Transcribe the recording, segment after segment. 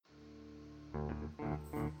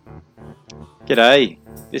G'day,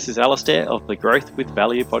 this is Alistair of the Growth with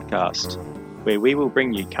Value podcast, where we will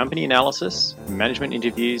bring you company analysis, management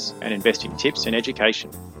interviews, and investing tips and education.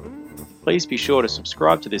 Please be sure to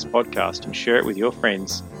subscribe to this podcast and share it with your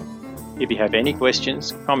friends. If you have any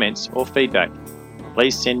questions, comments, or feedback,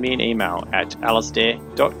 please send me an email at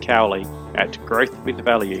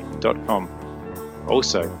alistair.cowley@growthwithvalue.com.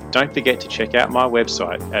 Also, don't forget to check out my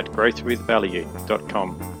website at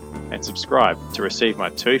growthwithvalue.com and subscribe to receive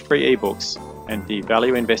my 2 free ebooks and the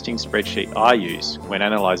value investing spreadsheet I use when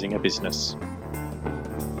analysing a business.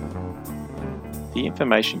 The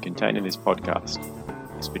information contained in this podcast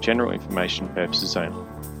is for general information purposes only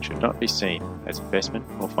and should not be seen as investment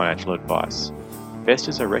or financial advice.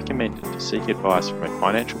 Investors are recommended to seek advice from a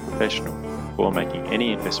financial professional before making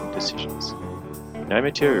any investment decisions. No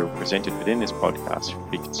material presented within this podcast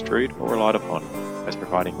should be construed or relied upon as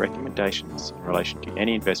providing recommendations in relation to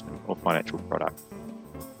any investment or financial product.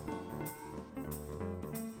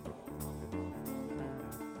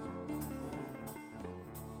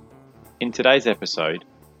 In today's episode,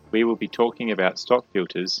 we will be talking about stock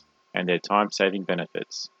filters and their time-saving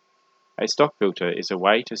benefits. A stock filter is a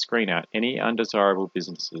way to screen out any undesirable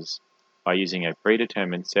businesses by using a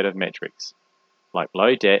predetermined set of metrics, like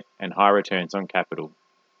low debt and high returns on capital.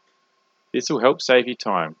 This will help save you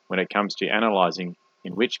time when it comes to analysing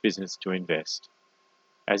in which business to invest.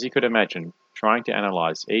 As you could imagine, trying to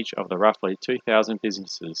analyse each of the roughly 2,000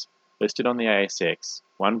 businesses listed on the ASX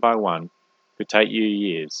one by one could take you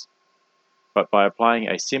years. But by applying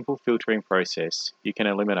a simple filtering process, you can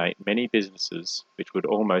eliminate many businesses which would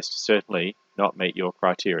almost certainly not meet your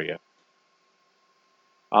criteria.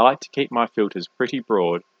 I like to keep my filters pretty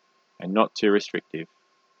broad and not too restrictive.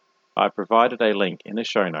 I provided a link in the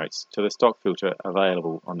show notes to the stock filter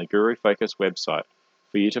available on the Guru Focus website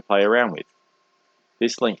for you to play around with.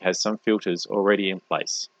 This link has some filters already in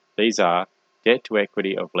place. These are debt to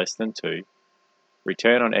equity of less than 2,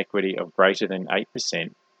 return on equity of greater than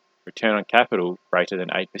 8%, return on capital greater than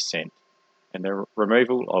 8%, and the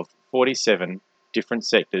removal of 47 different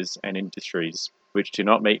sectors and industries which do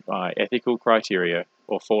not meet my ethical criteria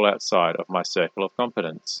or fall outside of my circle of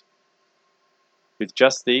competence. With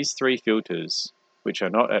just these 3 filters, which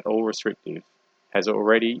are not at all restrictive, has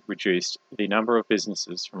already reduced the number of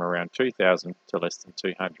businesses from around 2,000 to less than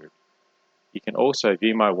 200. You can also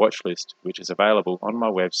view my watch list, which is available on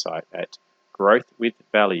my website at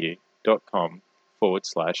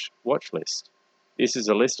growthwithvalue.com/watchlist. This is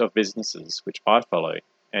a list of businesses which I follow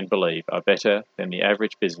and believe are better than the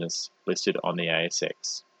average business listed on the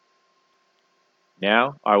ASX.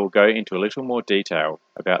 Now I will go into a little more detail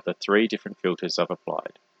about the 3 different filters I've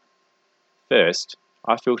applied. First,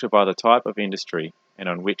 I filter by the type of industry and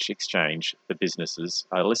on which exchange the businesses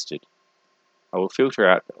are listed. I will filter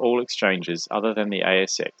out all exchanges other than the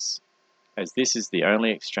ASX, as this is the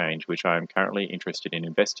only exchange which I am currently interested in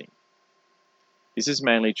investing. This is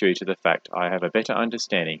mainly due to the fact I have a better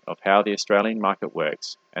understanding of how the Australian market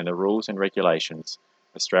works and the rules and regulations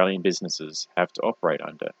Australian businesses have to operate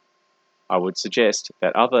under. I would suggest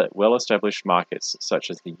that other well-established markets such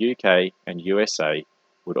as the UK and USA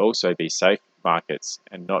would also be safe markets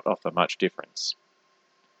and not offer much difference.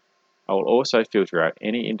 I will also filter out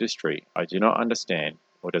any industry I do not understand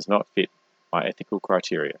or does not fit my ethical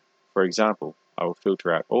criteria. For example, I will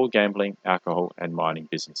filter out all gambling, alcohol, and mining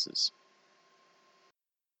businesses.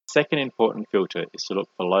 The second important filter is to look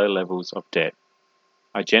for low levels of debt.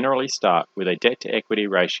 I generally start with a debt-to-equity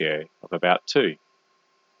ratio of about 2.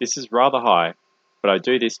 This is rather high, but I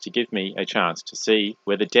do this to give me a chance to see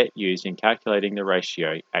where the debt used in calculating the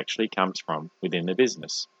ratio actually comes from within the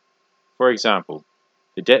business. For example,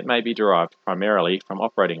 the debt may be derived primarily from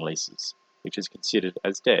operating leases, which is considered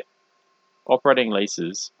as debt. Operating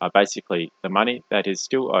leases are basically the money that is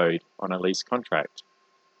still owed on a lease contract.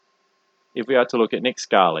 If we are to look at Nick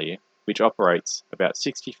Scali, which operates about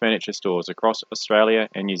 60 furniture stores across Australia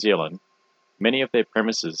and New Zealand, many of their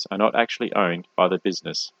premises are not actually owned by the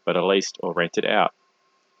business, but are leased or rented out.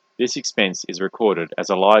 This expense is recorded as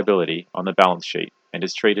a liability on the balance sheet and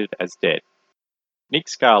is treated as debt. Nick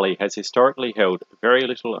Scali has historically held very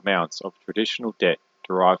little amounts of traditional debt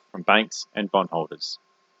derived from banks and bondholders,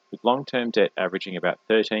 with long-term debt averaging about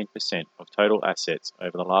 13% of total assets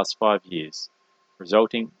over the last 5 years,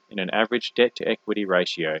 resulting in an average debt-to-equity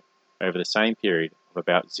ratio over the same period of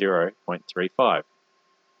about 0.35.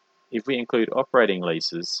 If we include operating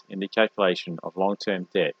leases in the calculation of long-term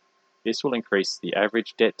debt, this will increase the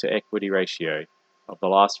average debt-to-equity ratio of the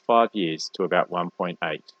last 5 years to about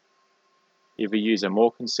 1.8. If we use a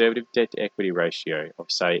more conservative debt-to-equity ratio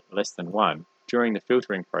of, say, less than 1 during the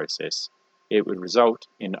filtering process, it would result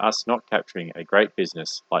in us not capturing a great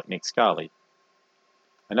business like Nick Scarley.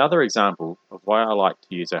 Another example of why I like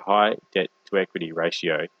to use a high debt-to-equity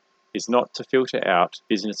ratio is not to filter out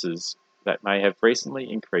businesses that may have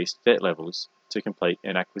recently increased debt levels to complete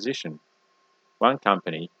an acquisition. One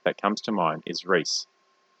company that comes to mind is Reece.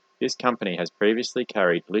 This company has previously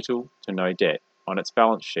carried little to no debt on its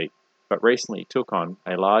balance sheet, but recently took on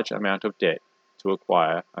a large amount of debt to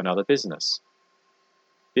acquire another business.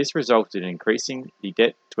 This resulted in increasing the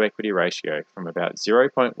debt-to-equity ratio from about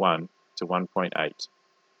 0.1 to 1.8.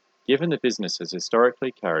 Given the business has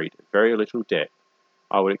historically carried very little debt,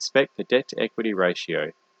 I would expect the debt-to-equity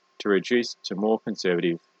ratio to reduce to more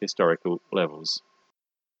conservative historical levels.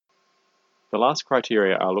 The last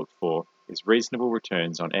criteria I look for is reasonable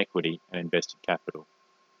returns on equity and invested capital.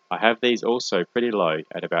 I have these also pretty low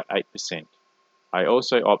at about 8%. I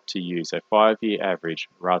also opt to use a 5-year average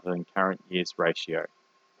rather than current year's ratio.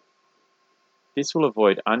 This will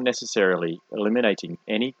avoid unnecessarily eliminating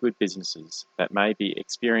any good businesses that may be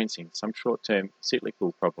experiencing some short-term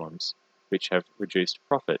cyclical problems which have reduced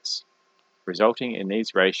profits, resulting in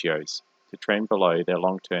these ratios to trend below their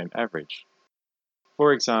long-term average.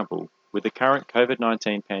 For example, with the current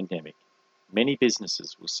COVID-19 pandemic, many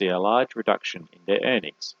businesses will see a large reduction in their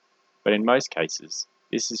earnings, but in most cases,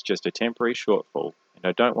 this is just a temporary shortfall, and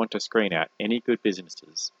I don't want to screen out any good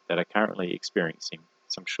businesses that are currently experiencing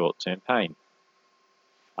some short-term pain.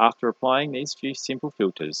 After applying these few simple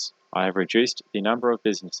filters, I have reduced the number of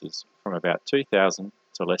businesses from about 2,000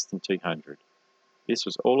 to less than 200. This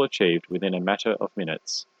was all achieved within a matter of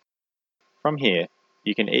minutes. From here,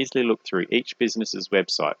 you can easily look through each business's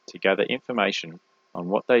website to gather information on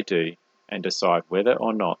what they do and decide whether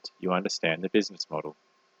or not you understand the business model.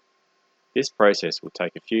 This process will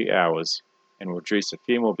take a few hours and will reduce a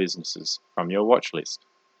few more businesses from your watch list.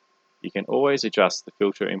 You can always adjust the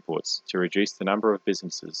filter inputs to reduce the number of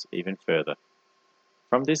businesses even further.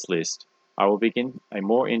 From this list, I will begin a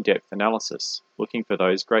more in-depth analysis, looking for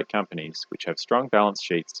those great companies which have strong balance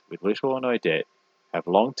sheets with little or no debt, have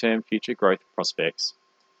long-term future growth prospects,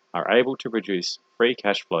 are able to produce free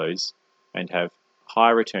cash flows, and have high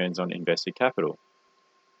returns on invested capital.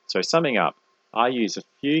 So summing up, I use a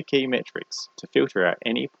few key metrics to filter out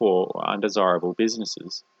any poor or undesirable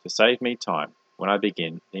businesses to save me time when I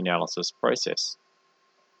begin the analysis process.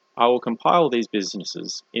 I will compile these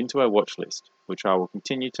businesses into a watch list, which I will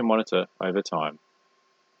continue to monitor over time.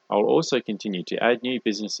 I will also continue to add new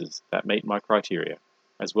businesses that meet my criteria,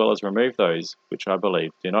 as well as remove those which I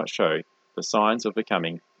believe do not show the signs of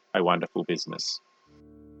becoming a wonderful business.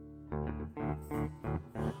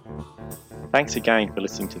 Thanks again for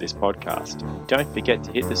listening to this podcast. Don't forget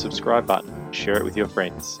to hit the subscribe button and share it with your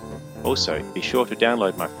friends. Also, be sure to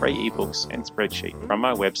download my free ebooks and spreadsheet from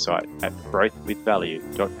my website at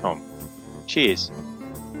growthwithvalue.com. Cheers!